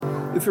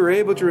If you're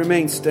able to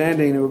remain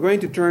standing, we're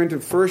going to turn to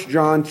 1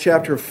 John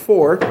chapter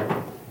 4.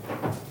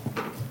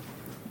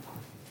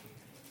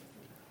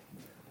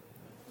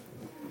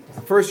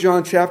 1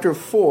 John chapter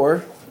 4.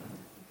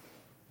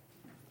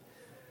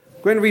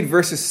 I'm going to read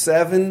verses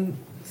 7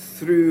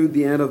 through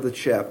the end of the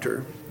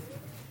chapter.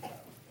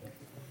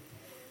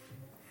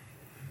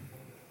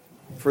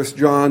 1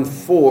 John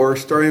 4,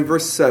 starting in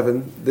verse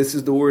 7. This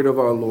is the word of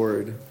our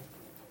Lord.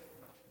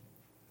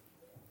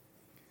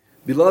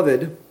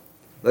 Beloved,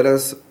 let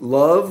us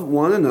love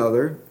one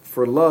another,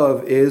 for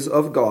love is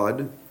of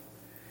God.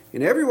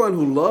 And everyone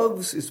who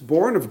loves is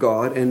born of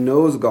God and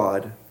knows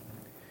God.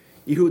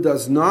 He who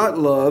does not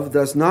love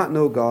does not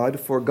know God,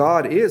 for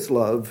God is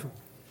love.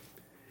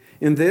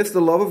 In this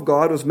the love of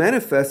God was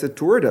manifested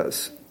toward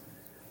us,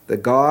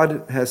 that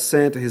God has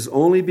sent His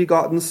only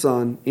begotten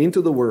Son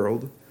into the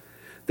world,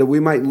 that we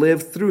might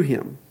live through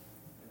Him.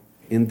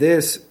 In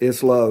this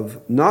is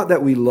love, not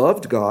that we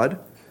loved God,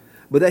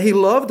 but that He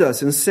loved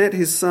us and sent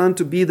His Son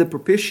to be the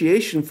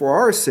propitiation for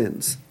our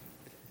sins.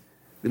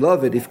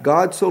 Beloved, if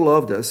God so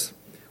loved us,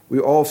 we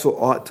also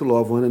ought to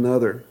love one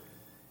another.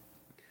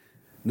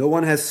 No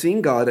one has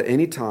seen God at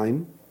any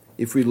time.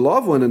 If we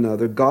love one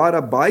another, God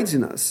abides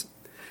in us,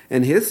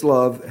 and His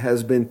love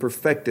has been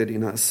perfected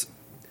in us.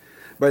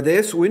 By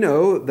this we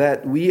know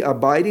that we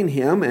abide in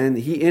Him and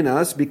He in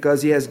us,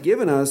 because He has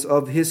given us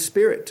of His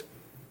Spirit.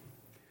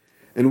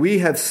 And we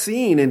have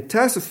seen and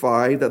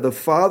testified that the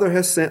Father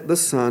has sent the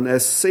Son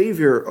as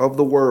Savior of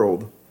the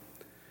world.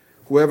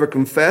 Whoever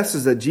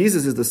confesses that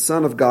Jesus is the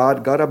Son of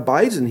God, God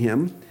abides in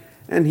Him,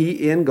 and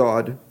He in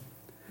God.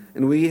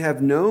 And we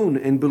have known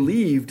and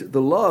believed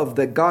the love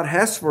that God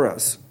has for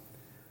us.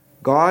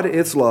 God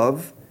is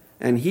love,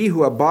 and he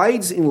who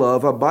abides in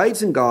love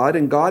abides in God,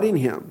 and God in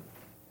him.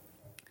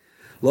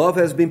 Love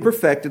has been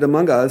perfected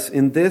among us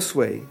in this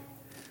way,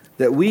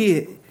 that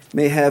we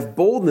may have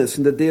boldness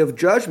in the day of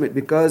judgment,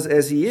 because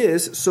as He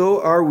is,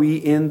 so are we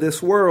in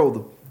this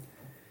world.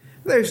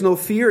 There is no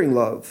fear in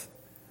love,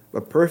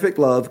 but perfect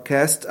love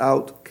casts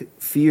out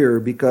fear,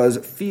 because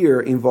fear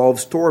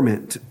involves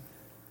torment.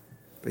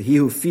 But he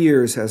who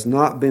fears has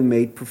not been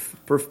made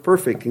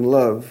perfect in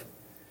love.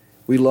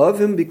 We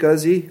love him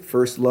because he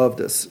first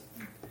loved us.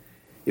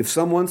 If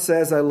someone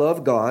says, I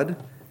love God,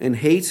 and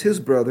hates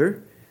his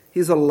brother, he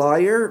is a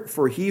liar,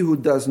 for he who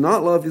does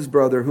not love his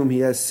brother whom he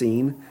has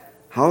seen,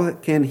 how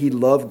can he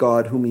love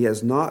God whom he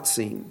has not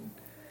seen?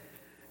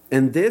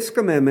 And this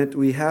commandment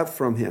we have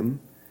from him,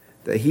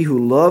 that he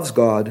who loves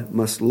God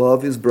must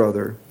love his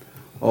brother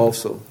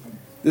also.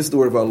 This is the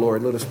word of our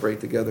Lord. Let us pray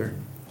together.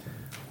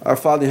 Our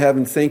Father in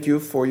heaven, thank you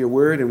for your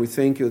word, and we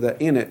thank you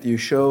that in it you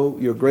show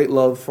your great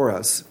love for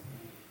us.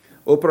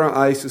 Open our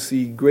eyes to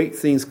see great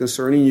things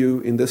concerning you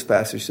in this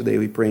passage today,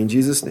 we pray in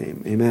Jesus'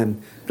 name.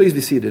 Amen. Please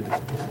be seated.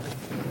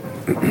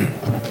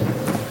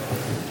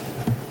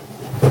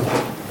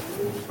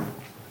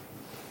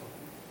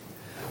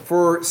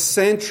 For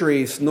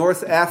centuries,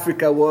 North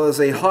Africa was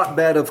a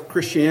hotbed of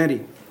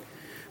Christianity.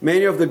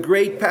 Many of the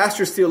great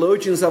pastors,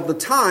 theologians of the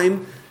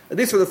time, at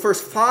least for the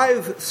first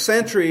 5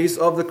 centuries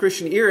of the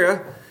Christian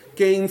era,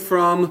 came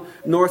from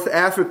North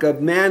Africa.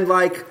 Men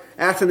like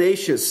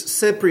Athanasius,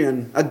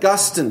 Cyprian,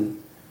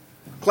 Augustine,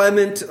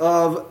 Clement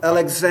of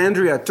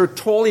Alexandria,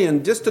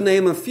 Tertullian, just to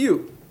name a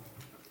few.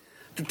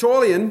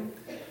 Tertullian,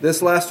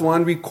 this last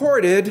one,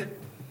 recorded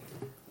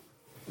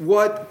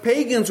what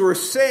pagans were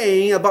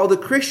saying about the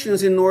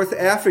Christians in North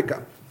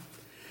Africa.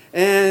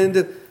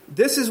 And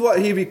this is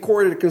what he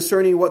recorded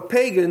concerning what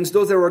pagans,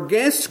 those that were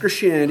against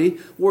Christianity,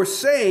 were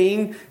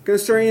saying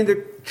concerning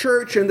the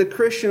church and the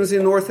Christians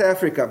in North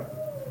Africa.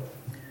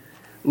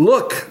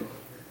 Look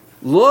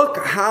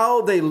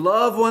how they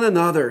love one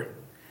another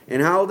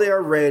and how they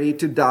are ready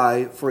to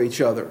die for each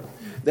other.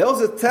 That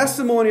was a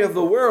testimony of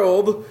the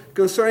world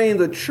concerning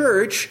the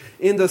church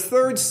in the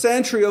 3rd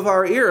century of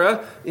our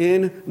era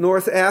in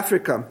North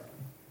Africa.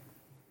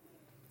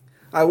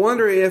 I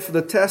wonder if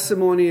the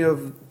testimony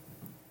of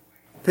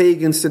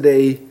pagans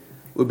today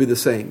would be the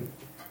same.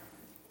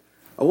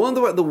 I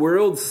wonder what the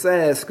world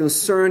says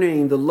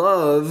concerning the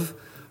love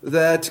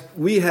that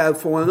we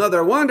have for one another.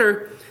 I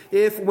wonder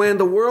if when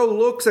the world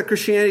looks at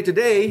Christianity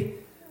today,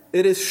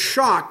 it is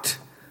shocked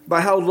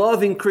by how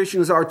loving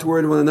Christians are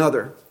toward one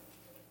another.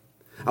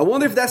 I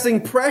wonder if that's the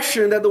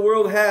impression that the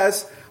world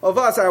has of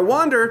us. I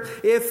wonder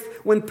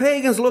if when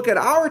pagans look at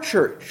our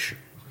church,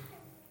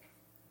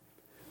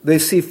 they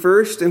see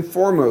first and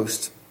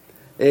foremost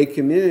a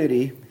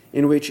community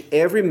in which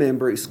every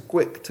member is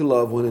quick to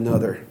love one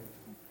another.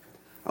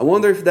 I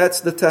wonder if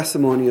that's the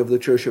testimony of the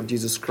Church of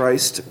Jesus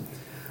Christ.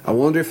 I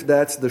wonder if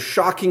that's the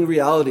shocking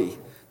reality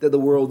that the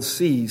world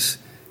sees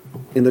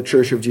in the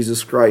Church of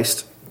Jesus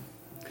Christ.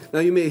 Now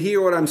you may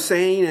hear what I'm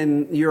saying,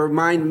 and your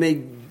mind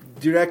may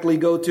directly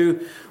go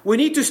to, we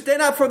need to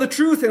stand up for the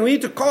truth, and we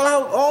need to call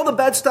out all the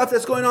bad stuff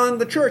that's going on in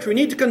the church. We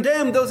need to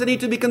condemn those that need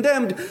to be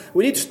condemned.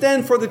 We need to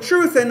stand for the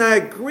truth, and I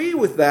agree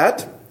with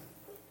that.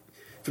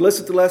 If you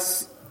listen to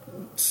last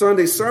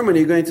Sunday's sermon,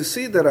 you're going to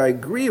see that I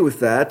agree with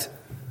that.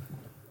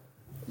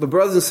 But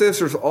brothers and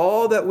sisters,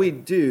 all that we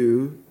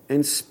do and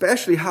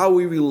especially how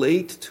we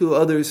relate to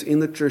others in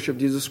the Church of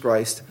Jesus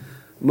Christ,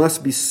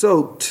 must be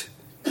soaked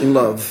in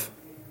love.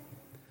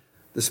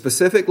 The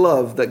specific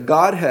love that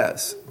God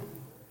has,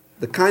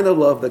 the kind of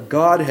love that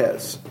God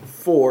has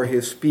for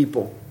his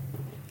people.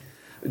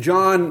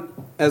 John,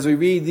 as we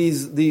read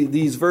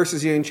these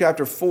verses here in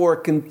chapter 4,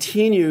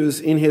 continues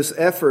in his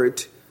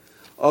effort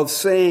of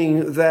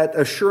saying that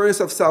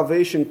assurance of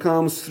salvation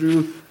comes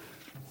through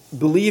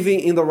believing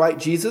in the right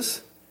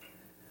Jesus,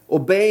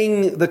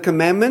 obeying the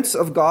commandments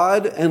of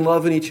God, and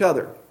loving each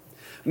other.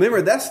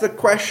 Remember, that's the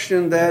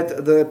question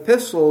that the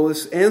epistle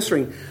is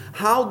answering.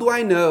 How do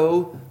I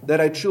know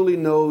that I truly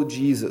know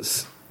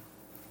Jesus?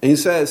 And he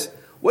says,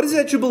 what is it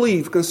that you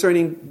believe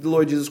concerning the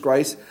Lord Jesus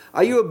Christ?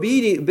 Are you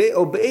obeying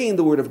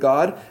the word of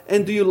God?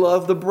 And do you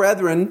love the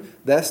brethren?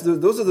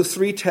 Those are the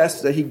three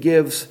tests that he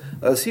gives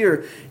us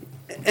here.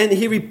 And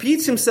he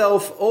repeats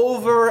himself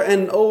over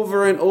and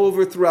over and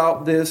over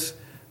throughout this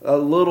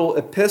little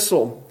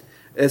epistle.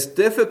 It's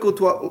difficult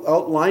to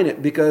outline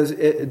it because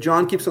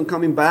John keeps on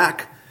coming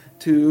back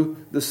to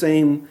the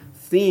same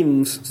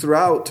themes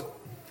throughout.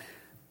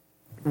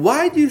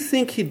 Why do you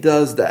think he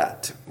does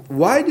that?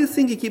 Why do you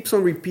think he keeps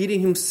on repeating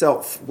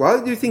himself? Why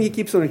do you think he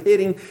keeps on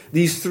hitting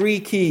these three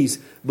keys?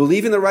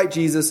 Believe in the right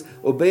Jesus,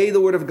 obey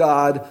the word of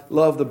God,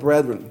 love the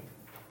brethren.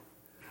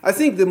 I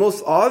think the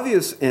most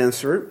obvious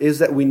answer is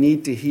that we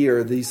need to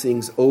hear these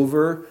things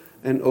over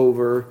and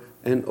over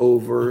and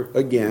over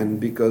again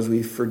because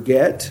we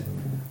forget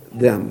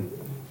them.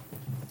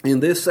 In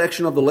this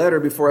section of the letter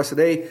before us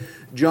today,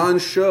 John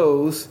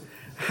shows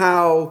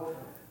how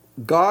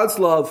God's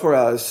love for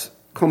us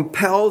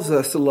compels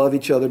us to love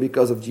each other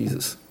because of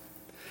Jesus.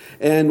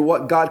 And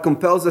what God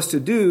compels us to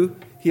do,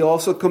 he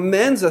also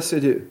commends us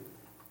to do.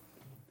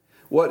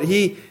 What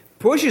he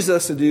pushes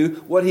us to do,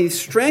 what he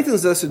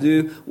strengthens us to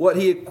do, what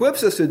he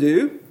equips us to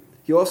do,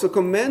 he also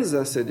commends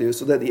us to do,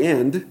 so that at the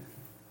end,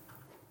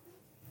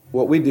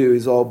 what we do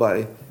is all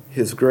by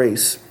his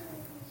grace.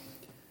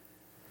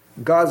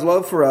 God's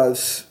love for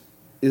us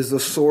is the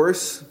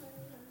source,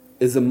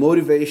 is the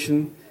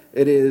motivation,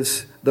 it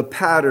is the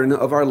pattern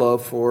of our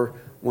love for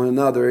one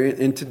another.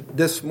 And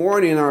this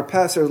morning in our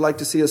passage, I would like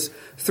to see us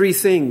three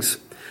things.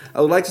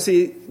 I would like to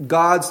see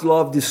God's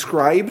love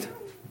described.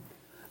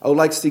 I would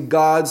like to see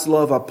God's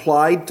love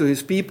applied to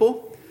his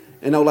people.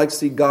 And I would like to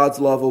see God's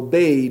love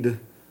obeyed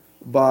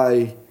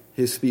by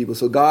his people.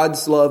 So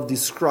God's love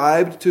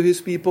described to his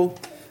people.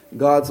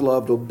 God's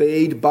love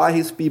obeyed by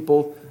his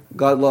people.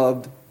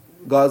 God's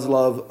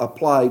love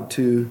applied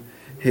to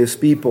his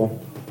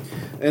people.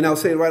 And I'll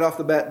say right off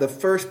the bat, the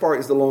first part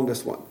is the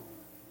longest one.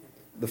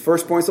 The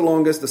first point is the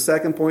longest, the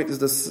second point is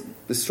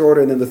the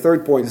shorter, and then the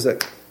third point is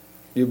that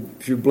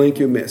if you blink,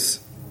 you miss.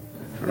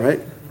 All right?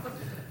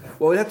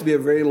 Well, it have to be a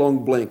very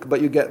long blink, but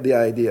you get the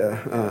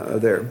idea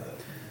there.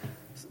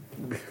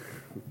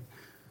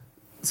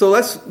 So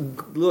let's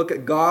look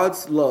at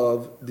God's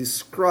love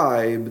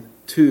described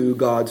to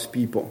God's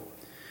people.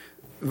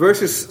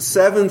 Verses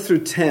 7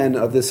 through 10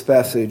 of this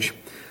passage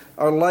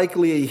are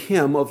likely a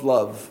hymn of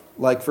love,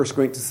 like 1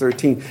 Corinthians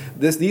 13.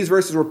 These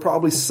verses were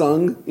probably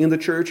sung in the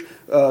church.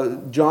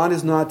 John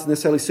is not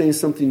necessarily saying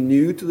something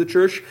new to the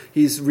church.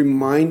 He's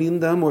reminding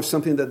them of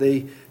something that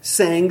they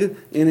sang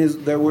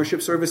in their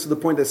worship service, to the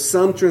point that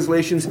some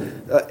translations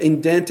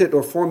indent it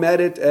or format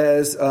it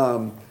as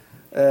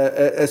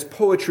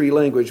poetry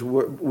language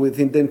with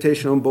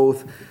indentation on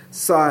both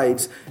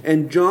sides.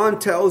 And John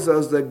tells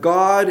us that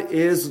God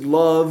is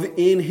love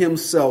in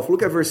himself.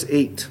 Look at verse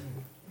 8.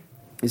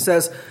 He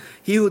says,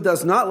 "He who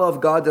does not love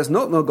God does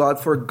not know God,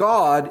 for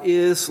God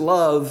is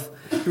love."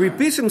 He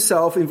repeats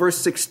himself in verse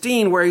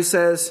 16 where he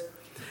says,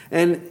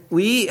 "And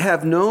we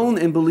have known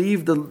and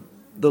believed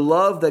the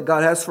love that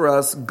God has for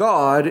us.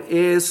 God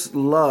is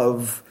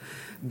love."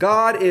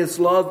 God is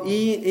love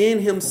in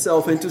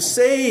himself. And to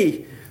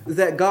say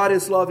that God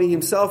is loving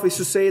himself is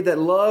to say that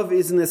love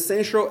is an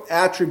essential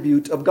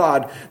attribute of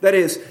God. That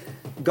is,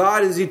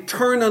 God is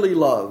eternally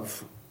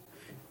love.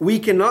 We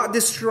cannot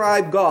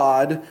describe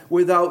God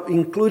without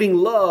including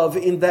love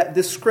in that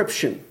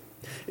description.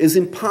 It's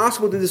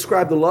impossible to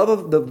describe the love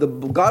of the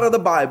God of the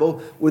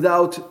Bible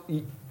without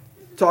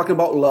talking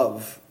about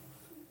love.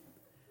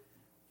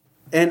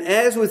 And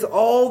as with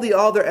all the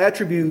other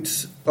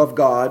attributes of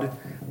God,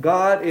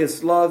 God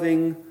is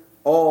loving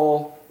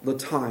all the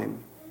time.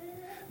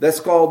 That's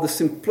called the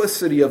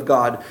simplicity of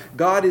God.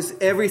 God is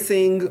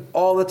everything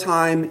all the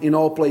time in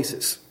all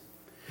places.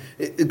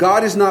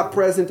 God is not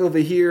present over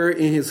here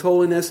in his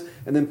holiness,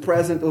 and then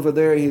present over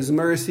there in his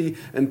mercy,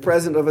 and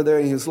present over there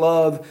in his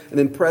love, and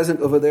then present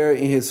over there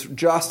in his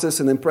justice,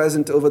 and then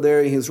present over there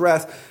in his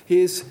wrath.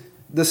 He's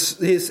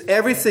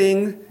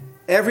everything,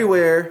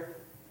 everywhere,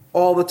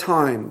 all the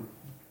time.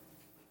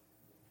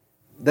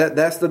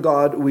 That's the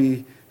God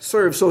we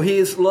serve. So he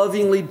is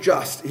lovingly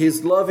just, he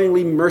is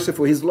lovingly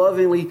merciful, he is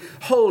lovingly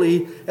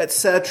holy,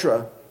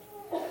 etc.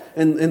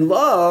 And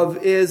love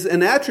is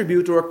an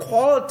attribute or a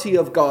quality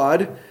of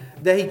God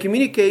that he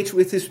communicates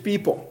with his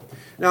people.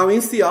 Now,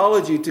 in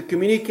theology, to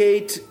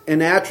communicate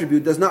an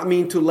attribute does not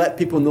mean to let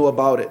people know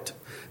about it.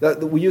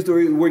 We use the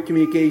word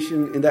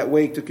communication in that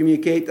way, to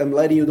communicate. I'm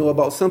letting you know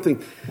about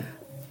something.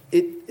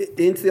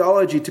 In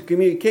theology, to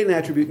communicate an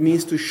attribute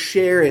means to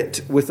share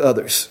it with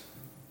others.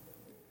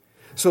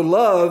 So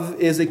love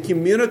is a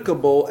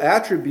communicable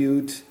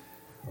attribute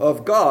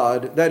of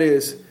God. That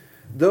is,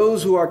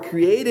 those who are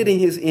created in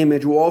His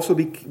image will also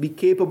be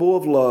capable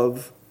of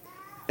love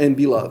and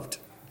be loved.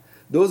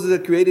 Those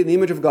that are created in the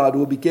image of God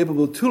will be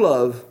capable to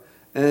love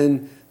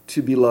and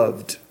to be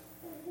loved.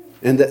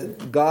 And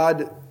that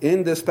God,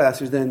 in this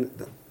passage, then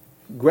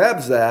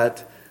grabs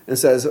that and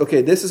says,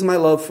 okay, this is my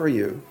love for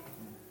you.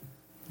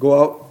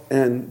 Go out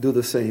and do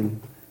the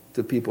same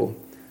to people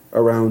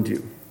around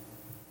you.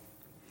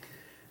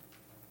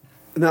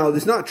 Now,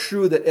 it's not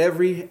true that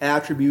every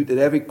attribute, that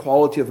every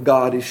quality of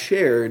God is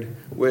shared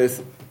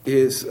with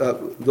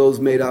those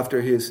made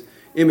after His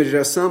image.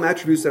 There are some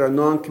attributes that are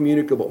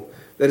non-communicable.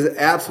 That is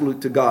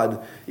absolute to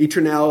God.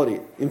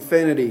 Eternality,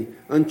 infinity,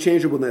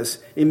 unchangeableness,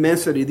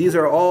 immensity. These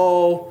are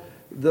all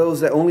those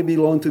that only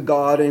belong to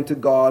God and to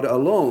God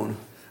alone.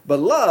 But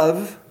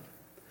love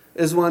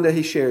is one that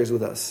He shares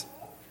with us.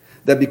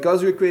 That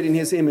because we're created in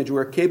His image,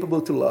 we're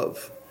capable to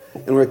love.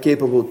 And we're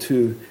capable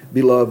to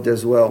be loved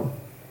as well.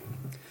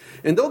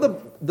 And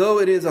though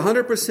it is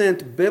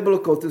 100%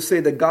 biblical to say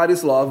that God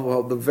is love,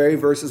 well, the very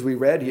verses we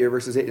read here,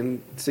 verses 8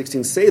 and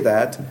 16, say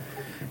that,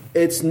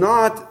 it's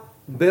not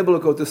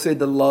biblical to say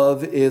that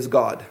love is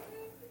God.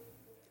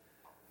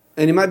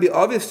 And it might be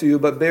obvious to you,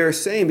 but bears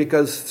saying,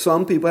 because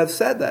some people have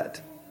said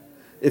that.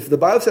 If the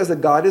Bible says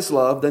that God is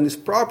love, then it's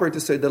proper to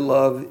say that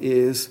love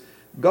is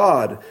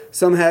God.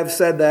 Some have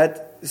said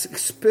that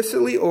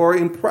explicitly or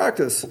in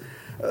practice.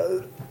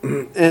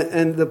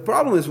 And the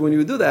problem is when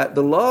you do that,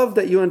 the love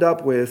that you end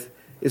up with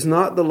is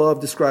not the love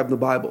described in the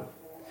Bible.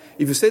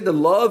 If you say the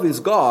love is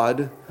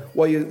God,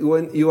 what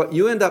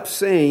you end up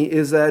saying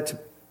is that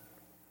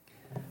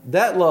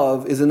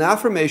love is an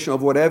affirmation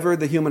of whatever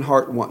the human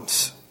heart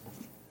wants.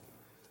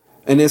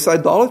 And it's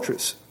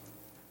idolatrous.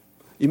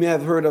 You may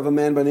have heard of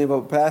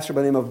a pastor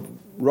by the name of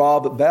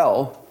Rob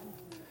Bell.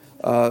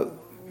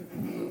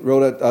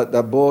 Wrote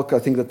a book. I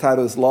think the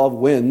title is Love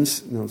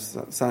Wins.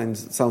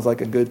 Sounds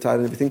like a good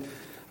title and everything.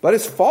 But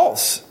it's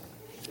false.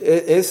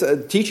 It's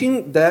a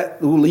teaching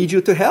that will lead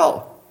you to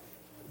hell.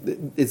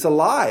 It's a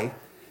lie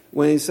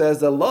when he says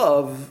that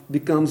love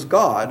becomes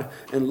God.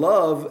 And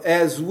love,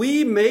 as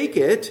we make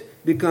it,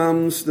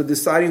 becomes the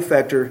deciding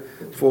factor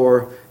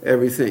for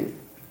everything.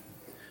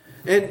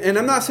 And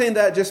I'm not saying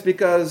that just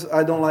because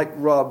I don't like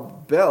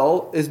Rob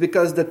Bell. It's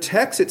because the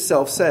text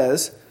itself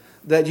says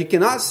that you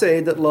cannot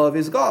say that love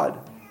is God.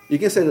 You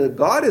can say that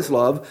God is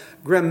love.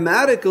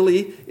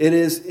 Grammatically, it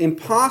is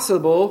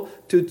impossible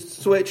to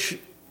switch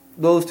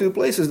those two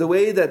places. The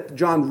way that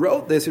John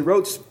wrote this, he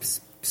wrote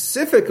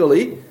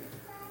specifically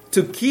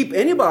to keep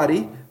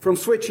anybody from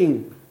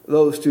switching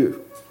those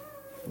two.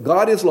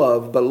 God is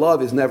love, but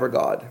love is never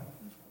God.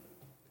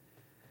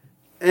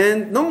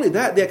 And not only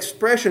that, the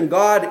expression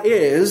God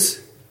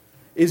is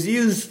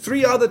used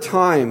 3 other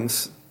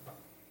times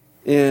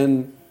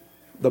in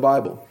the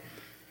Bible.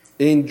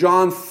 In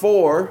John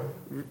 4,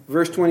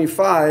 verse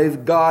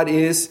 25, God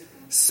is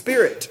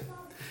Spirit.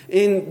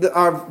 In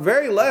our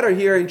very letter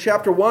here in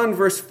chapter 1,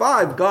 verse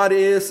 5, God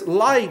is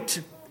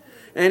light.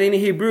 And in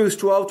Hebrews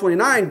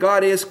 12:29,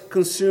 God is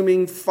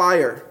consuming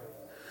fire.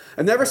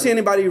 I've never seen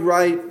anybody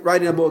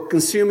writing a book,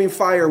 Consuming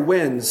Fire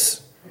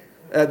Wins,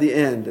 at the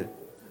end.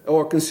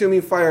 Or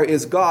Consuming Fire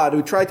is God.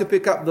 We try to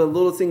pick up the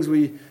little things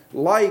we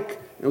like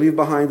and leave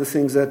behind the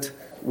things that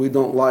we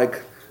don't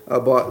like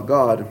about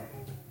God.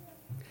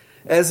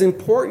 As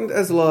important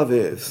as love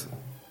is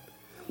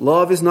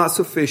not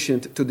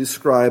sufficient to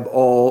describe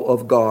all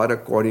of God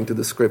according to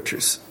the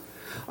Scriptures.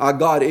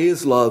 God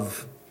is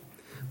love,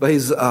 but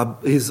He's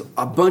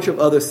a bunch of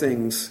other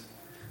things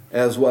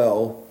as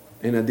well,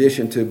 in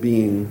addition to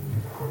being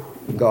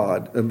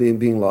God,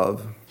 being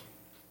love.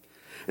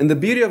 And the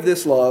beauty of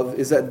this love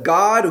is that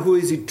God, who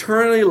is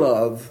eternally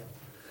love,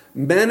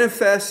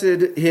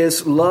 manifested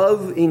His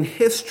love in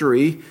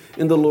history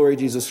in the Lord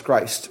Jesus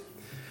Christ.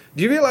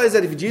 Do you realize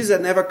that if Jesus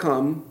had never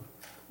come,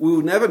 we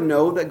would never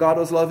know that God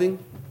was loving?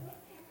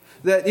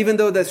 That even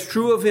though that's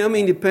true of Him,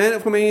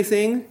 independent from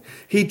anything,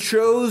 He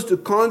chose to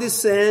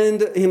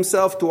condescend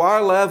Himself to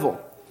our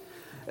level.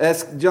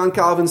 As John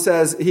Calvin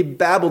says, He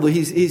babbled,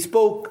 He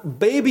spoke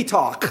baby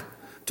talk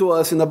to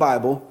us in the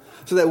Bible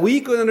so that we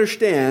could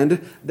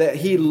understand that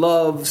He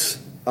loves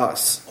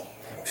us.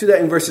 See that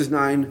in verses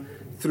 9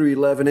 through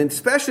 11. And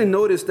especially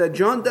notice that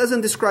John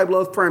doesn't describe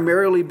love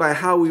primarily by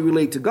how we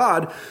relate to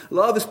God.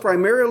 Love is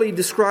primarily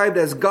described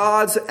as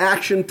God's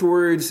action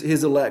towards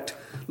His elect.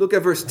 Look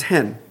at verse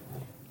 10.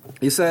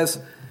 He says,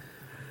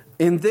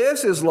 "In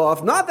this is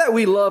love, not that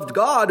we loved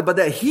God, but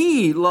that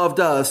He loved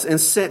us and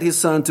sent His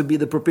Son to be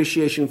the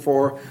propitiation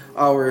for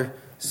our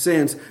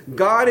sins."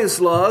 God is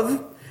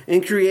love,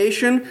 and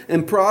creation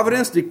and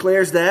providence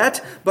declares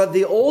that. But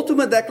the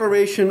ultimate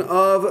declaration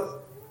of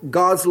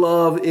God's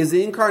love is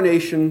the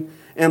incarnation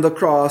and the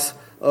cross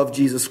of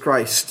Jesus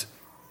Christ.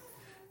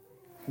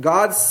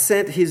 God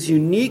sent His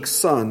unique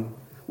Son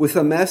with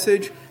a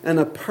message and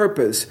a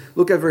purpose.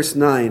 Look at verse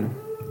 9.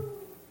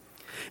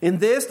 In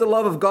this, the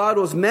love of God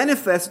was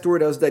manifested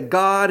toward us, that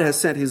God has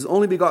sent his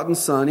only begotten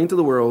Son into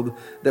the world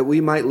that we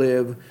might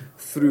live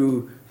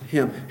through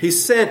him. He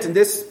sent, and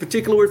this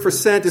particular word for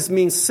sent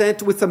means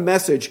sent with a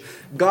message.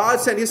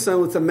 God sent his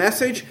Son with a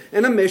message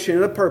and a mission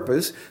and a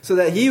purpose so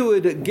that he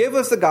would give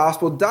us the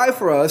gospel, die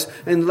for us,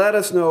 and let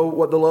us know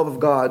what the love of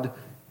God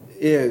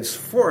is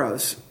for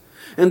us.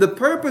 And the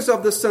purpose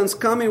of the Son's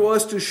coming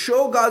was to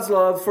show God's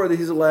love for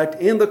his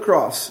elect in the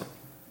cross.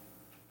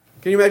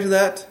 Can you imagine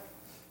that?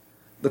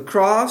 The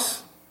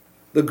cross,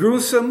 the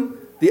gruesome,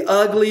 the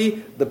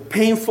ugly, the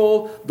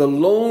painful, the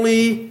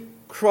lonely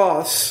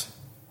cross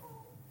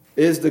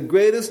is the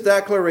greatest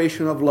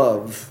declaration of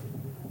love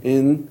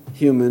in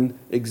human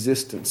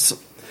existence.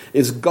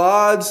 It's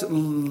God's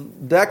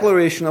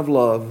declaration of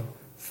love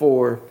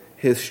for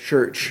his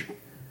church.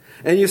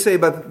 And you say,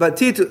 but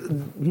Tito,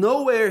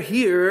 nowhere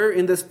here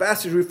in this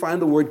passage we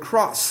find the word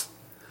cross.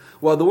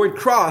 Well, the word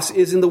cross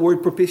is in the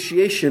word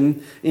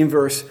propitiation in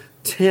verse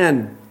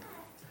 10.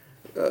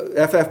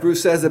 F.F.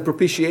 Bruce says that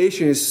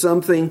propitiation is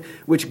something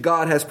which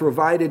God has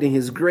provided in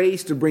his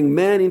grace to bring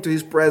men into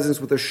his presence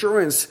with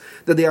assurance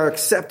that they are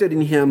accepted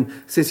in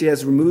him, since he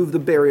has removed the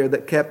barrier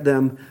that kept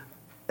them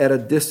at a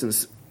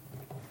distance.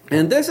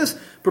 And this is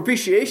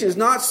propitiation is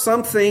not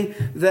something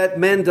that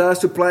man does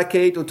to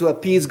placate or to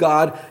appease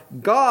God.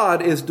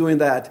 God is doing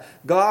that.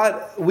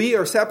 We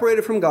are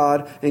separated from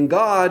God, and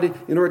God,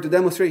 in order to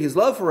demonstrate his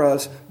love for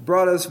us,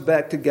 brought us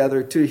back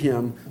together to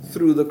him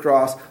through the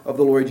cross of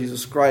the Lord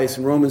Jesus Christ.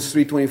 In Romans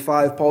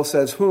 3:25, Paul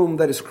says, whom,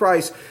 that is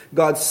Christ,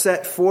 God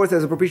set forth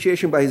as a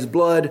propitiation by his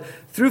blood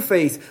through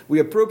faith. We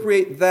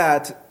appropriate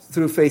that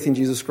through faith in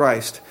Jesus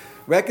Christ.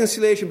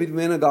 Reconciliation between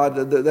men and God,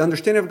 the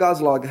understanding of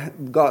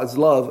God's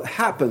love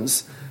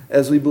happens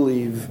as we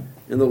believe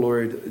in the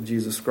Lord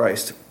Jesus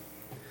Christ.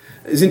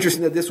 It's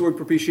interesting that this word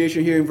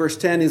propitiation here in verse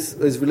 10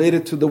 is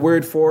related to the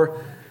word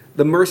for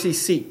the mercy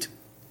seat.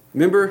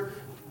 Remember,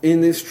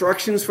 in the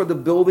instructions for the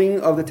building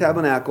of the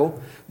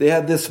tabernacle, they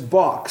had this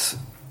box,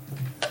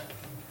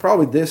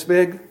 probably this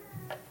big,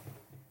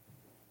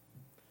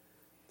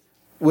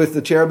 with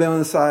the cherubim on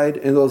the side,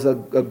 and there was a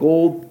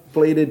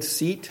gold-plated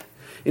seat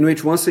in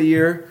which once a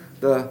year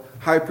the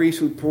high priest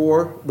would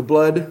pour the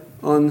blood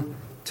on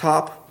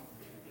top,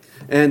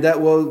 and that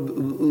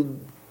will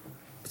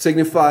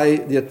signify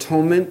the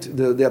atonement,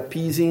 the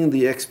appeasing,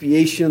 the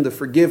expiation, the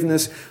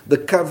forgiveness, the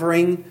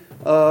covering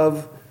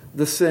of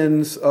the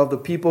sins of the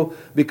people,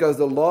 because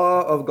the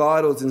law of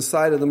God was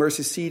inside of the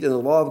mercy seat, and the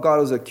law of God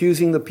was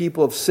accusing the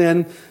people of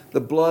sin. The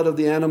blood of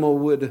the animal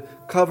would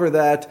cover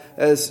that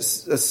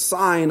as a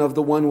sign of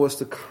the one who was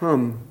to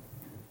come.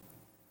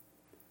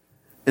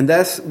 And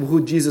that's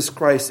who Jesus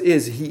Christ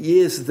is. He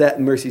is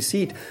that mercy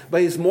seat.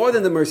 But he's more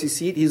than the mercy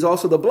seat. He's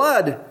also the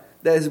blood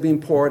that is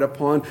being poured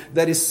upon,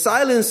 that is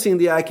silencing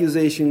the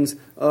accusations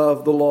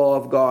of the law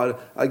of God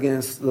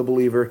against the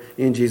believer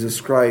in Jesus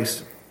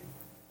Christ.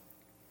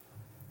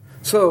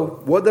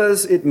 So, what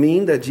does it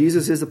mean that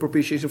Jesus is the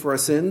propitiation for our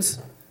sins?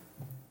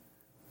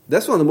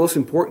 That's one of the most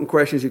important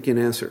questions you can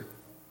answer.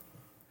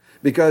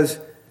 Because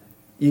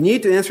you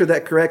need to answer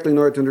that correctly in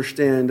order to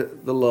understand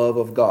the love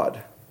of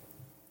God.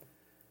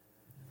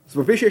 So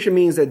propitiation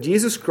means that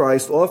Jesus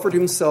Christ offered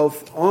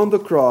himself on the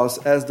cross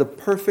as the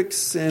perfect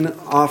sin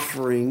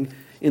offering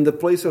in the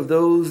place of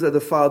those that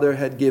the Father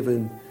had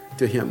given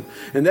to him.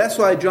 And that's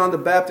why John the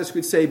Baptist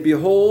could say,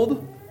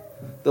 behold,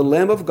 the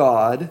Lamb of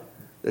God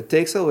that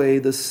takes away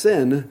the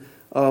sin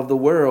of the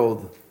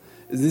world.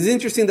 It's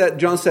interesting that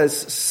John says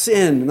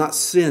sin, not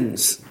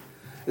sins.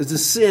 It's the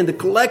sin, the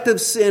collective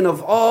sin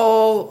of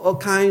all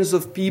kinds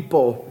of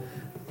people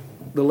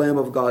the Lamb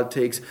of God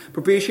takes.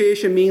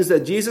 Propitiation means that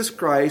Jesus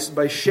Christ,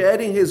 by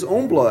shedding his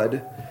own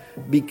blood,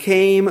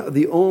 became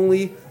the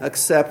only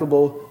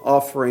acceptable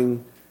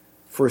offering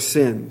for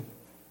sin.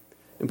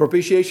 And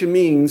propitiation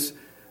means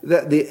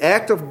that the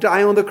act of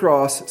dying on the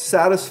cross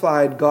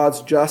satisfied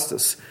God's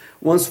justice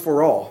once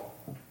for all.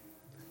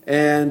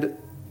 And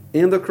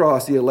in the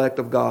cross, the elect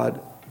of God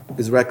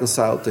is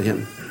reconciled to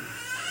him.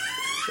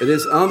 It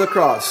is on the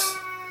cross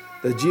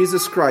that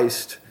Jesus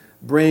Christ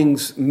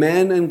brings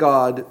man and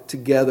God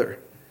together.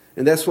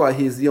 And that's why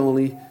he is the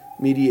only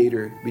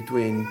mediator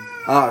between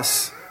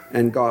us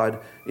and God.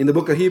 In the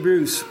book of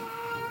Hebrews,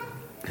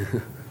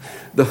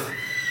 the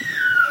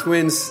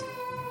twins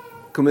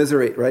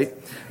commiserate, right?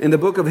 In the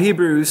book of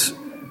Hebrews,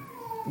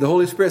 the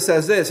Holy Spirit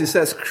says this. He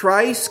says,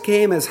 Christ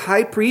came as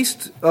high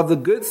priest of the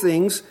good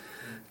things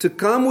to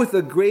come with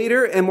a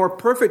greater and more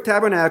perfect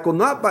tabernacle,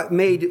 not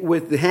made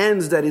with the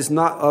hands that is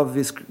not of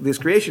this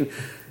creation,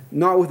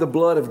 not with the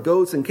blood of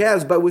goats and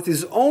calves, but with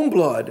his own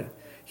blood.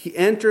 He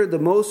entered the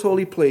most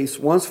holy place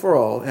once for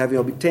all, having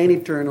obtained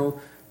eternal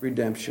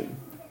redemption.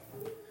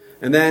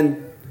 And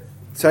then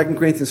 2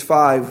 Corinthians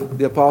 5,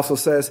 the apostle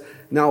says,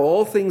 now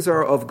all things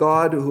are of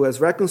God, who has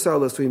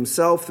reconciled us to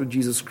himself through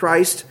Jesus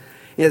Christ,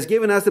 and has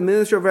given us the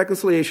ministry of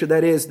reconciliation,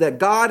 that is, that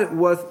God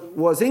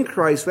was in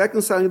Christ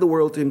reconciling the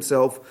world to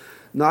himself,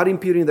 not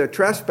imputing their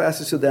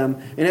trespasses to them,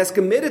 and has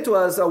committed to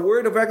us a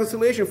word of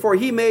reconciliation. For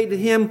he made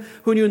him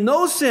who knew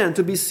no sin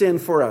to be sin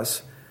for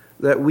us,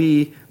 that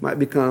we might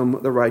become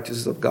the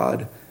righteousness of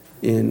God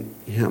in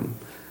him.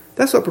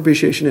 That's what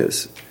propitiation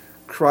is.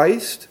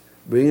 Christ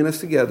bringing us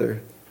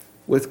together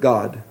with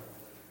God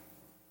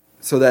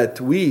so that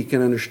we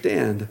can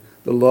understand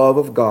the love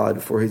of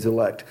God for his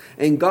elect.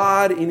 And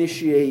God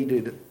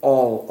initiated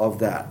all of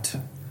that.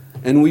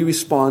 And we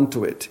respond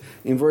to it.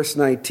 In verse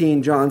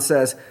 19, John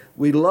says,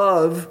 we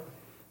love,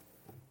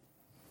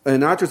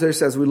 and our translation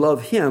says we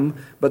love him,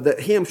 but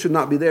that him should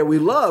not be there. We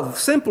love,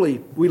 simply,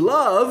 we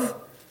love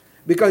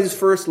because he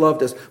first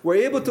loved us. We're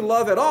able to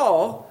love at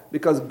all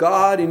because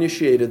God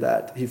initiated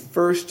that. He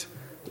first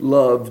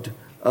loved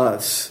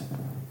us.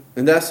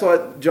 And that's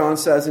what John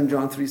says in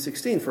John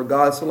 3:16. For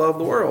God so loved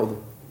the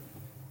world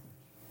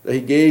that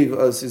he gave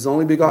us his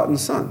only begotten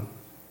Son.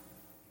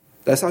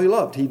 That's how he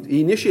loved.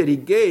 He initiated, he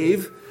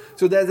gave,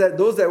 so that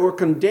those that were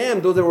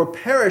condemned, those that were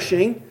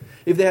perishing,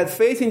 if they had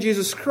faith in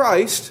Jesus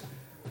Christ,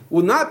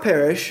 would not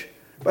perish,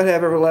 but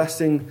have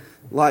everlasting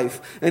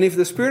life. And if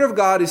the Spirit of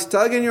God is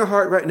tugging your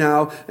heart right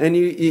now, and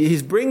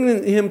he's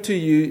bringing him to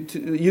you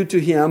to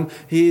him,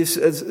 he's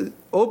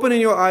opening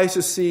your eyes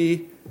to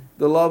see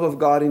the love of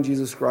God in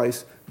Jesus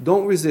Christ,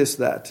 don't resist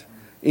that.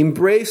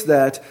 Embrace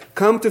that.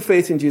 Come to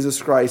faith in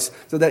Jesus Christ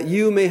so that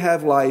you may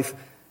have life.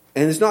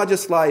 And it's not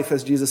just life,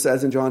 as Jesus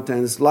says in John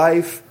 10. It's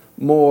life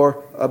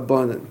more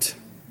abundant.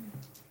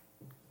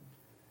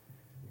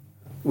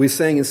 We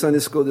sang in Sunday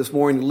school this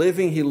morning,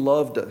 living, he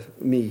loved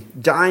me.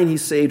 Dying, he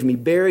saved me.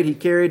 Buried, he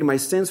carried my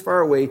sins far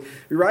away.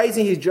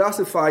 Rising, he's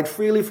justified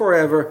freely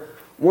forever.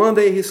 One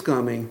day he's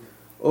coming.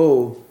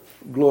 Oh,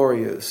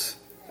 glorious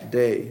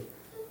day.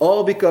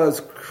 All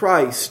because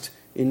Christ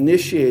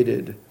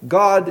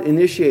God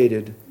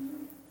initiated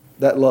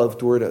that love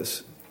toward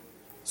us.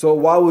 So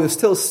while we were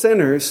still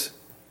sinners,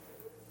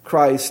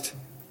 Christ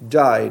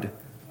died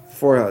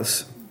for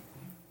us.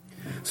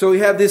 So we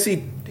have this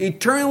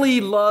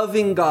eternally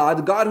loving God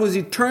who is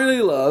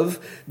eternally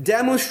love,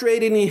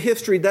 demonstrating in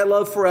history that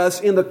love for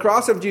us in the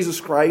cross of Jesus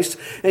Christ,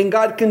 and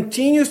God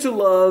continues to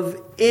love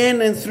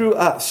in and through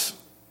us.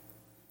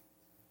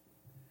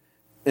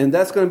 And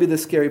that's going to be the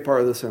scary part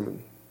of the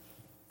sermon.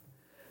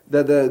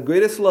 That the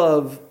greatest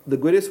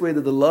way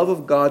that the love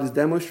of God is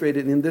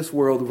demonstrated in this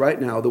world right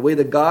now, the way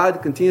that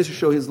God continues to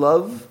show his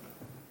love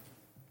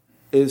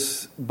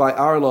is by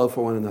our love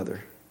for one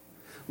another.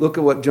 Look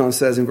at what John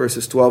says in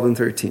verses 12 and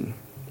 13.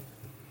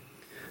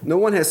 No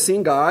one has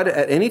seen God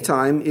at any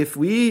time. If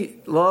we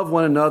love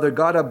one another,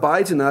 God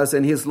abides in us,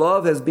 and his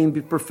love has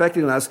been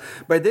perfected in us.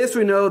 By this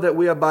we know that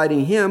we abide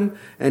in him,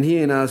 and he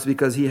in us,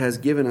 because he has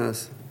given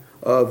us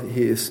of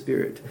his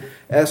Spirit.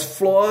 As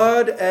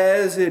flawed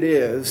as it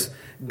is,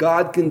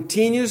 God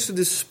continues to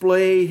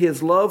display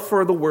his love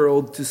for the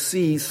world to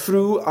see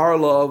through our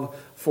love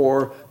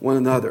for one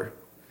another.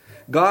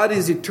 God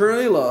is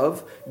eternally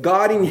love.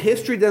 God in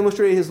history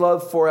demonstrated his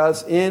love for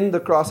us in the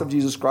cross of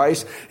Jesus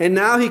Christ. And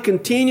now he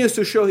continues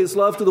to show his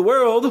love to the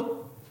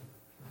world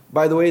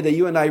by the way that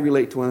you and I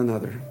relate to one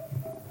another.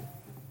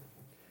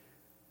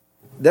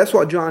 That's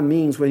what John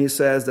means when he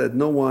says that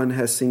no one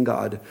has seen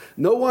God.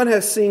 No one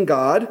has seen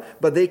God,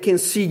 but they can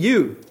see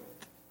you.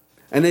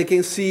 And they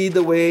can see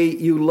the way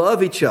you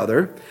love each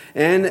other.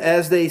 And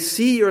as they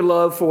see your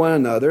love for one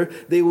another,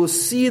 they will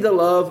see the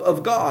love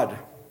of God.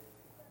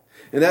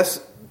 And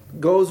that's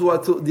goes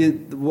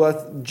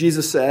what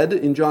Jesus said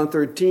in John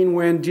 13,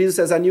 when Jesus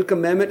says, a new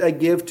commandment I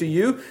give to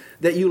you,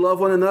 that you love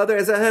one another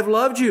as I have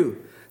loved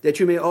you, that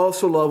you may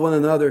also love one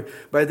another.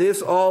 By this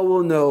all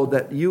will know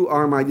that you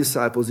are my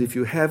disciples, if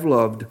you have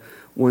loved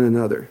one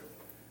another.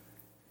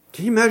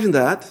 Can you imagine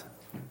that?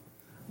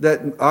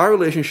 That our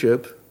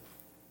relationship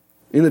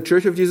in the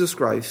Church of Jesus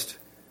Christ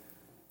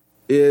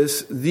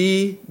is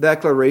the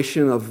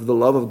declaration of the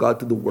love of God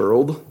to the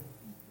world.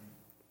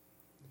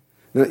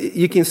 Now,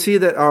 you can see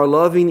that our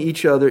loving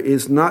each other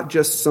is not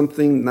just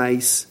something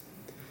nice.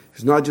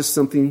 It's not just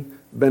something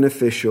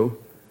beneficial.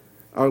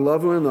 Our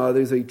love one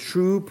another is a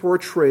true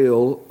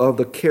portrayal of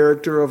the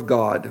character of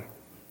God.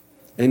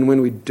 And when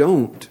we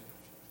don't,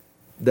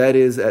 that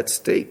is at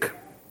stake.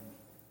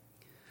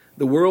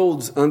 The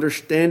world's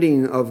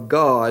understanding of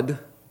God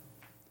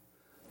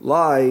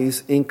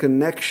lies in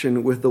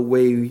connection with the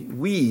way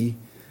we,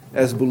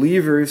 as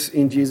believers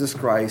in Jesus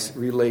Christ,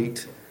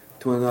 relate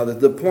to one another.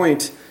 The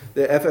point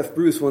that F.F.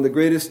 Bruce, one of the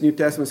greatest New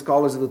Testament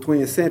scholars of the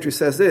 20th century,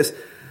 says this: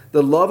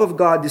 the love of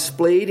God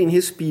displayed in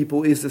his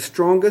people is the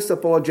strongest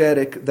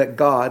apologetic that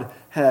God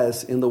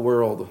has in the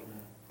world.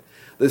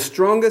 The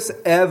strongest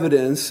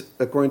evidence,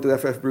 according to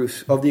F.F.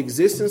 Bruce, of the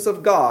existence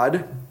of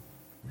God.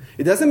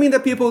 It doesn't mean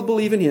that people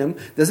believe in him.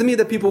 It doesn't mean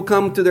that people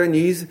come to their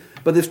knees.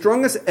 But the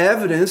strongest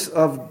evidence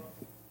of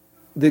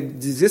the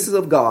existence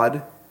of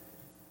God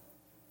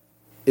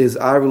is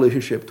our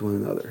relationship to one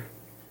another.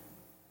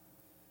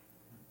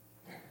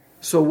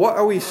 So what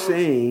are we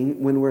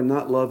saying when we're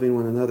not loving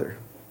one another?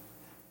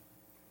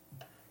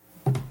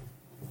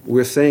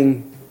 We're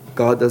saying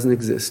God doesn't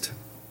exist.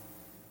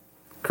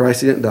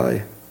 Christ didn't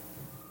die.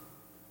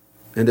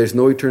 And there's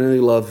no eternally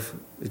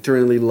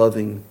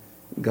loving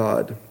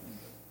God.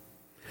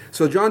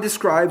 So John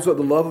describes what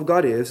the love of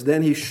God is.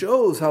 Then he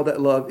shows how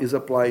that love is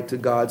applied to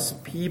God's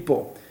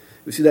people.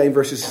 We see that in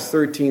verses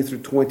 13 through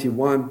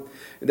 21.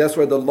 And that's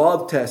where the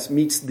love test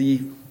meets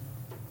the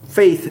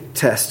faith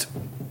test.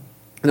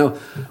 Now,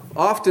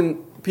 often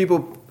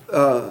people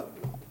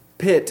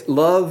pit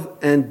love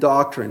and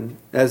doctrine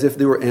as if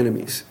they were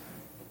enemies.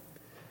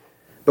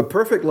 But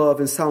perfect love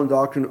and sound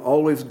doctrine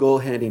always go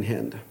hand in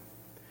hand.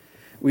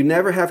 We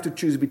never have to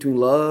choose between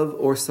love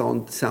or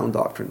sound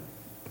doctrine.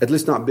 At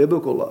least not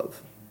biblical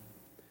love.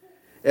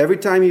 Every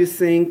time you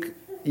think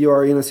you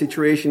are in a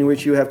situation in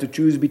which you have to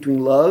choose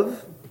between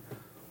love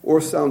or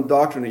sound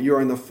doctrine, you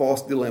are in a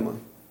false dilemma.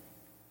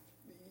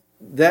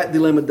 That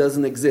dilemma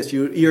doesn't exist.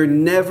 You're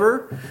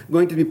never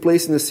going to be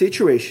placed in a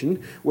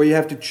situation where you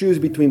have to choose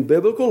between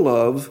biblical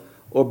love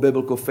or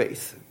biblical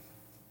faith.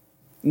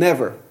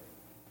 Never.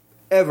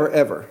 Ever,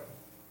 ever.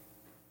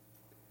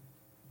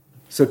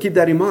 So keep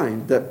that in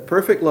mind, that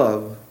perfect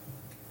love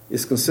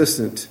is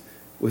consistent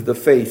with the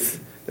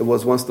faith that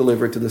was once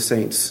delivered to the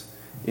saints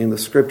in the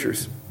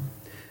Scriptures.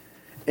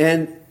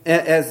 And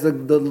as the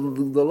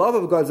love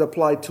of God is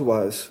applied to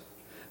us,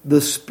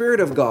 the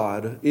Spirit of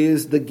God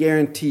is the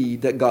guarantee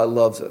that God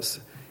loves us.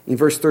 In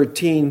verse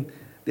 13,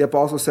 the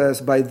apostle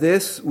says, "By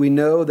this we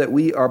know that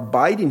we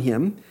abide in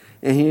Him,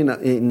 and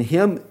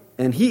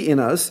He in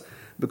us,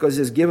 because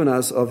He has given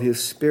us of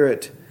His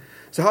Spirit."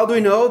 So how do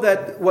we know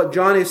that what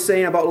John is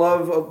saying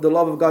about the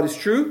love of God is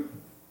true?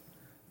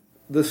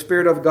 The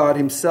Spirit of God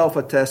Himself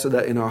attests to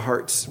that in our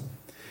hearts.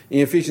 In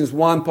Ephesians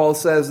 1, Paul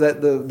says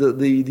that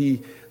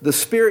the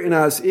Spirit in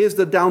us is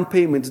the down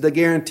payments, the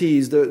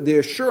guarantees, the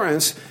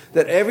assurance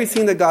that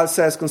everything that God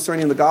says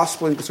concerning the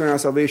gospel and concerning our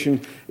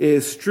salvation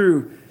is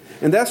true.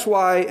 And that's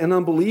why an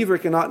unbeliever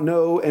cannot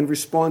know and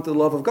respond to the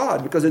love of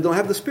God, because they don't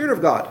have the Spirit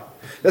of God.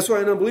 That's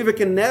why an unbeliever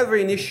can never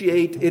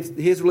initiate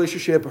his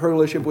relationship, her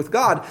relationship with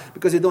God,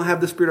 because they don't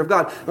have the Spirit of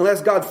God.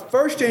 Unless God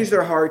first changes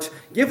their hearts,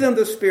 give them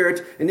the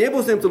Spirit,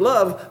 enables them to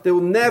love, they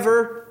will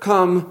never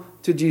come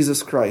to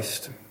Jesus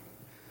Christ.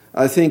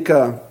 I think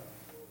a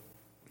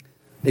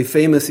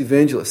famous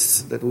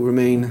evangelist that will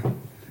remain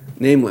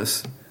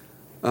nameless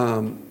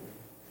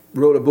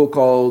wrote a book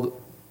called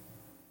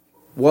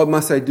 "What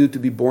Must I Do to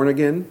Be Born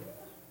Again?"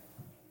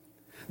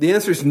 The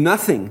answer is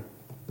nothing.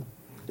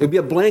 It would be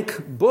a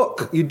blank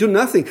book. You do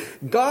nothing.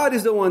 God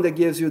is the one that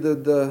gives you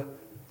the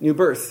new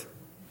birth.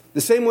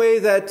 The same way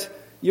that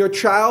your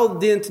child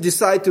didn't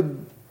decide to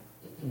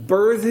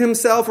birth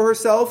himself or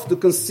herself, to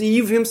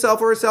conceive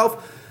himself or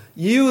herself,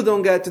 you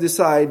don't get to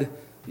decide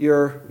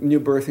your new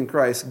birth in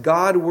Christ.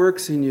 God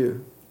works in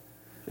you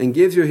and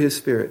gives you His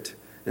Spirit,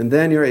 and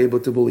then you're able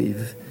to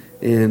believe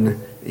in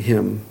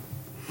Him.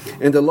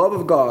 And the love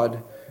of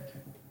God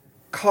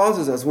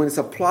causes us, when it's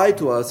applied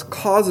to us,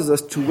 causes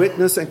us to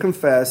witness and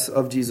confess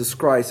of Jesus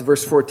Christ.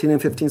 Verse 14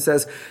 and 15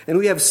 says, "And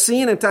we have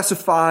seen and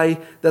testify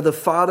that the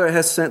Father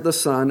has sent the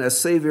Son as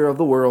Savior of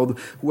the world.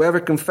 Whoever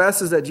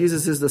confesses that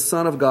Jesus is the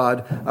Son of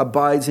God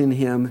abides in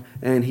Him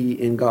and He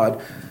in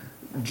God."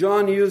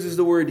 John uses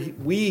the word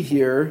 "we"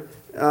 here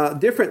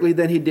differently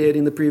than he did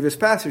in the previous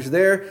passage.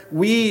 There,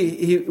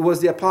 he was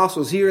the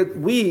apostles. Here,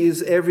 we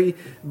is every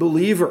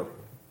believer.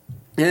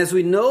 And as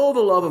we know the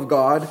love of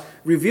God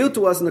revealed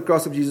to us in the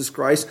cross of Jesus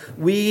Christ,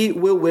 we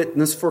will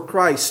witness for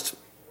Christ.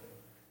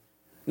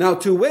 Now,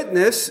 to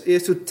witness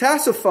is to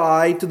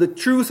testify to the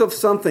truth of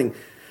something.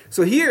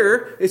 So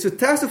here is to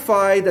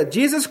testify that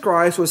Jesus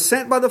Christ was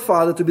sent by the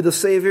Father to be the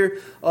Savior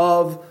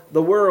of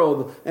the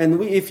world. And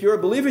if you're a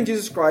believer in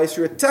Jesus Christ,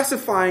 you're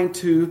testifying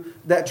to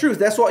that truth.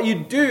 That's what you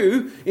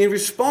do in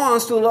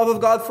response to the love of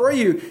God for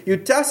you. You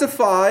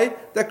testify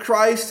that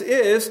Christ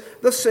is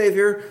the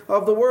Savior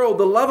of the world.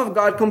 The love of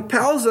God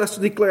compels us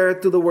to declare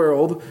to the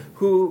world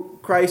who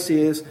Christ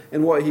is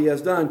and what He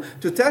has done.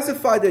 To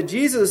testify that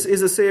Jesus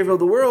is the Savior of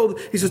the world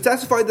is to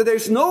testify that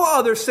there's no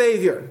other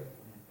Savior.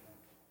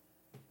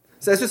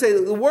 So that's to say,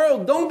 the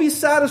world, don't be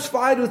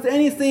satisfied with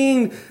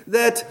anything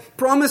that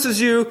promises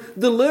you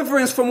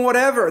deliverance from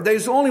whatever.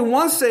 There's only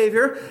one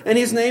Savior, and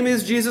His name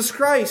is Jesus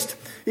Christ.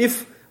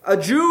 If a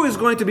Jew is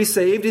going to be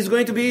saved, he's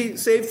going to be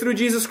saved through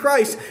Jesus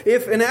Christ.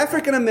 If an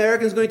African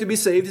American is going to be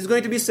saved, he's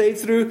going to be saved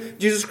through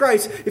Jesus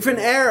Christ. If an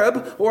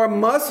Arab or a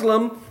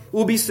Muslim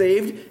will be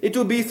saved, it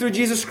will be through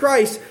Jesus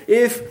Christ.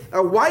 If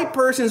a white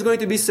person is going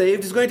to be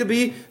saved, it's going to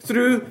be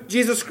through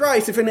Jesus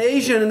Christ. If an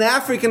Asian, an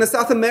African, a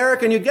South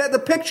American, you get the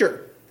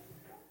picture.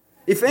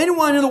 If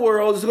anyone in the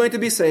world is going to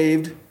be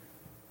saved,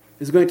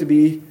 it's going to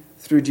be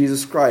through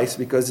Jesus Christ,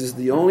 because He's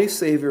the only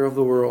Savior of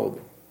the world.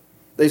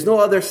 There's no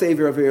other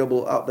Savior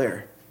available out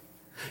there.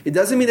 It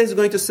doesn't mean that He's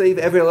going to save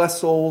every last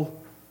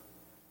soul,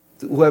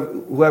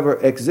 whoever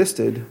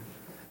existed.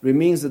 It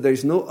means that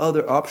there's no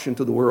other option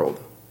to the world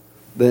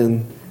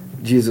than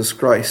Jesus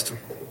Christ.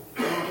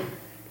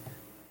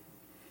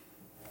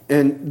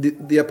 And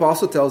the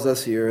apostle tells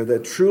us here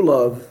that true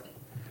love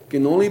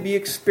can only be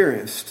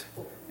experienced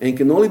and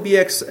can only be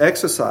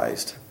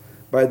exercised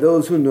by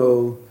those who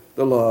know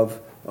the love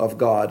of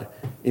God.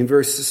 In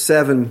verse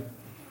 7,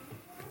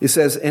 He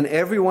says, and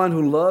everyone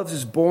who loves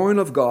is born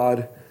of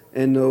God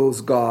and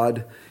knows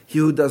God. He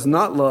who does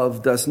not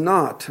love does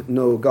not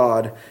know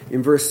God.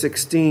 In verse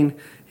 16,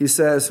 he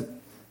says,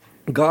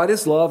 God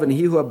is love, and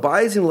he who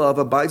abides in love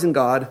abides in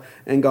God,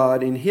 and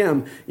God in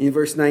him. In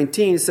verse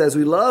 19, it says,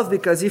 we love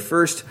because he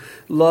first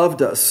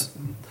loved us.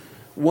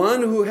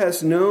 One who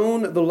has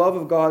known the love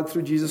of God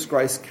through Jesus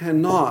Christ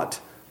cannot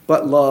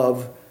but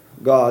love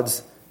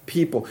God's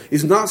people.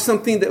 It's not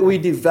something that we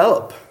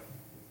develop.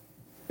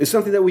 It's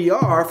something that we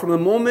are from the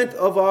moment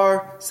of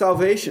our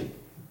salvation.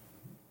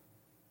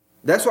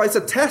 That's why it's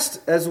a test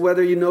as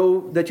whether you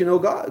know that you know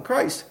God,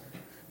 Christ.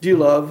 Do you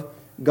love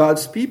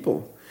God's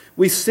people?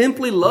 We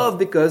simply love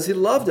because he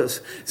loved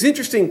us. It's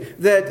interesting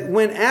that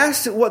when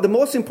asked what the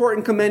most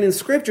important command in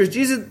Scriptures,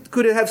 Jesus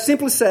could have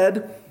simply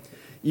said,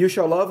 you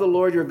shall love the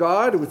Lord your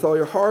God with all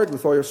your heart,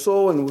 with all your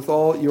soul, and with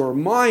all your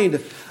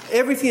mind.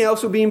 Everything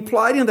else would be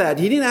implied in that.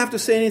 He didn't have to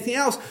say anything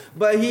else.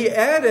 But he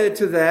added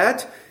to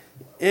that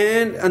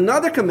and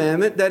another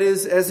commandment that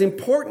is as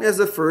important as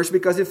the first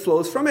because it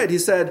flows from it. He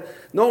said,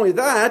 not only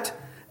that,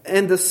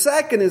 and the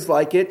second is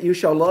like it, you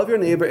shall love your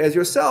neighbor as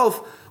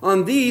yourself.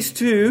 On these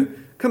two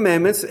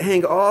commandments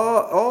hang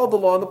all the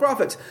law and the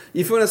prophets.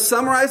 If you want to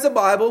summarize the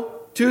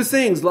Bible, two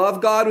things.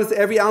 Love God with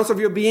every ounce of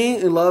your being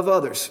and love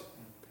others.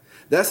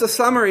 That's the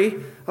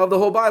summary of the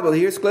whole Bible.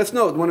 Here's Cliff's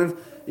note. Do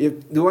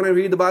you want to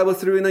read the Bible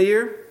through in a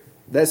year?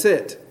 That's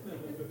it.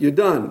 You're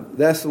done.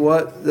 That's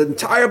what the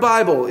entire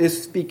Bible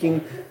is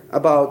speaking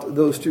about,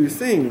 those two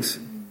things.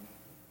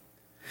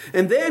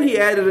 And then he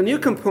added a new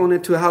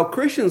component to how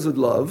Christians would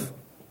love.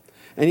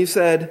 And he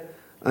said,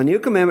 a new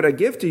commandment I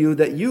give to you,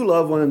 that you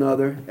love one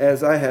another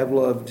as I have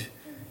loved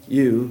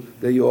you,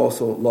 that you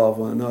also love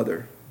one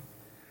another.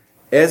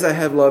 As I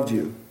have loved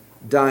you,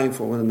 dying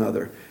for one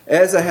another.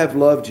 As I have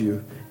loved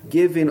you,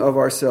 giving of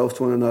ourselves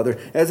to one another.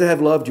 As I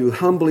have loved you,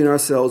 humbling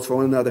ourselves for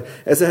one another.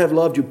 As I have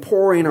loved you,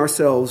 pouring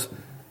ourselves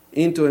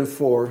into and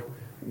for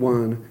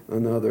one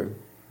another.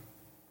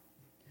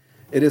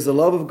 It is the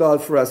love of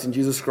God for us in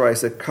Jesus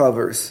Christ that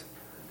covers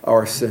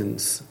our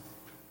sins.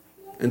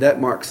 And that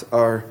marks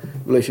our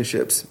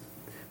relationships.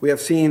 We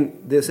have seen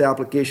this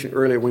application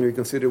earlier when we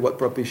considered what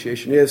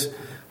propitiation is.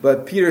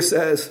 But Peter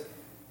says,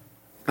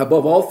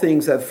 above all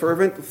things, have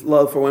fervent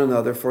love for one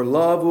another, for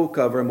love will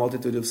cover a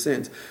multitude of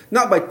sins.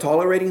 Not by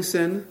tolerating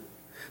sin,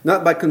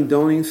 not by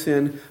condoning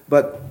sin,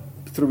 but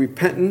through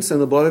repentance and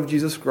the blood of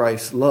Jesus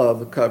Christ,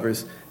 love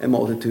covers a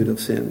multitude of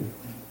sin.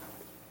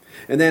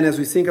 And then as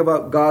we think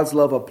about God's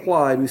love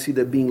applied, we see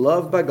that being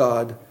loved by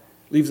God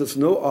leaves us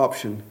no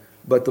option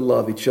but to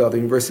love each other.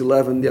 In verse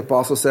 11, the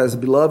apostle says,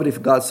 beloved,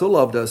 if God so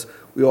loved us,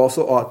 we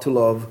also ought to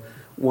love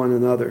one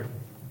another.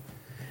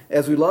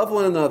 As we love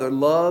one another,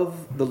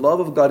 the love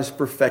of God is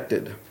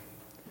perfected.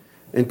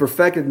 And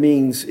perfected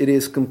means it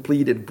is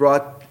completed,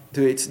 brought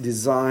to its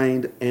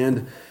design.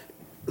 And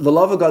the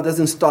love of God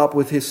doesn't stop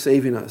with his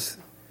saving us.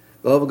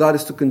 The love of God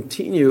is to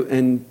continue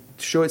and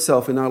show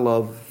itself in our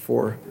love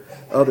for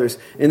others.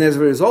 And as a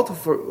result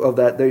of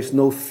that, there is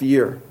no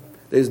fear.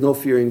 There is no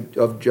fear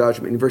of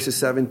judgment. In verses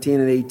 17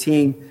 and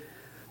 18,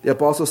 the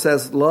apostle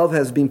says, love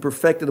has been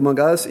perfected among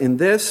us in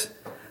this,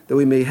 that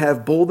we may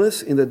have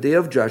boldness in the day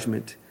of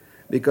judgment.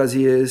 Because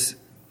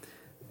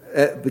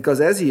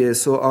as he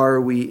is, so are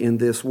we in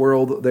this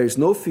world. There is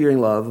no fear in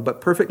love,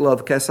 but perfect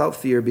love casts out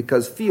fear,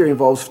 because fear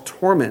involves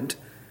torment.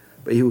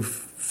 But he who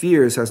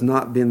fears has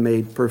not been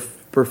made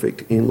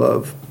perfect in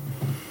love.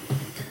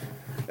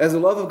 As the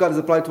love of God is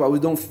applied to us, we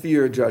don't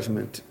fear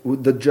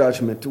the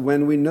judgment.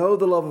 When we know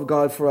the love of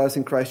God for us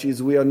in Christ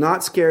Jesus, we are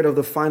not scared of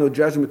the final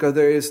judgment, because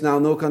there is now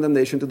no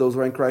condemnation to those who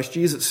are in Christ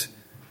Jesus.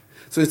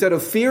 So instead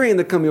of fearing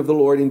the coming of the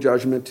Lord in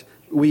judgment,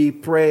 we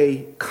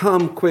pray,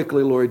 come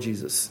quickly, Lord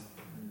Jesus.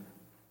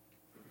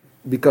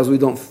 Because we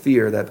don't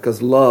fear that,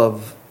 because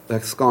love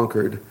has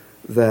conquered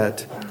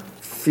that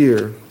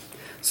fear.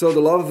 So the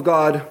love of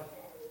God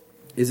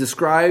is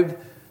described,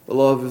 the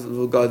love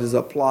of God is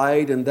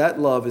applied, and that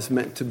love is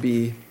meant to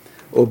be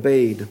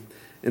obeyed.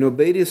 And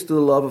obedience to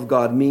the love of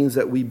God means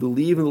that we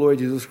believe in the Lord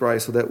Jesus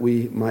Christ so that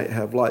we might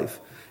have life.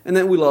 And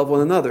then we love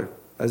one another,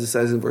 as it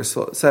says in verse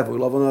 7. We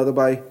love one another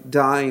by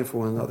dying for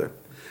one another.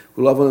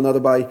 We love one another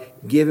by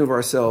giving of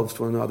ourselves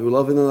to one another. We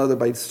love one another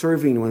by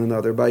serving one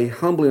another, by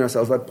humbling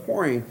ourselves, by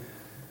pouring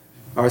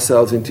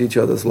ourselves into each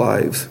other's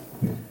lives.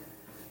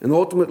 And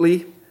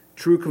ultimately,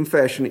 true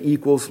confession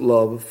equals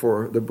love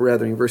for the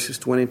brethren. Verses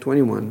 20 and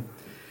 21.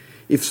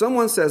 If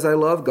someone says, I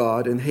love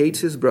God, and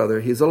hates his brother,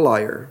 he's a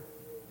liar.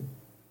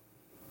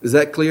 Is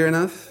that clear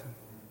enough?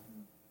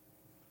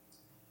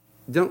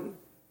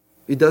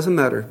 It doesn't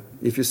matter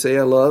if you say,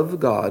 I love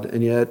God,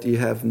 and yet you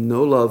have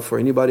no love for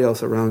anybody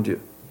else around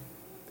you,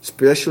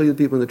 especially the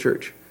people in the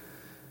church.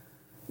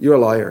 You're a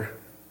liar.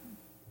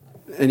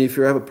 And if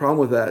you have a problem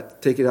with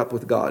that, take it up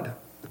with God,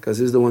 because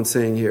he's the one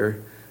saying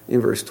here in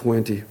verse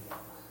 20.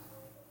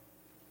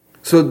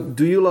 So,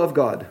 do you love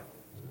God?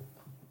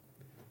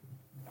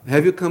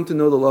 Have you come to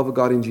know the love of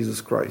God in Jesus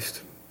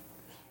Christ?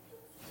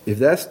 If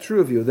that's true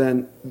of you,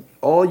 then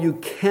all you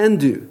can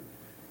do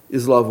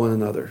is love one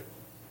another.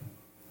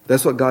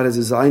 That's what God has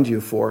designed you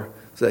for,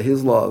 so that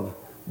his love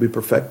be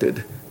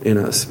perfected in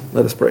us.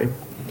 Let us pray.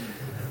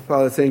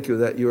 Father, thank you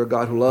that you are a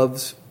God who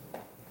loves,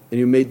 and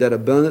you made that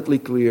abundantly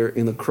clear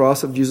in the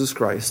cross of Jesus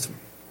Christ.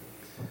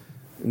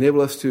 Enable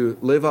us to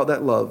live out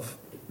that love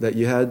that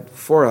you had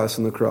for us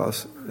on the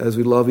cross as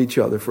we love each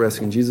other. For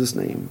asking in Jesus'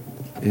 name,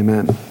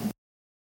 amen.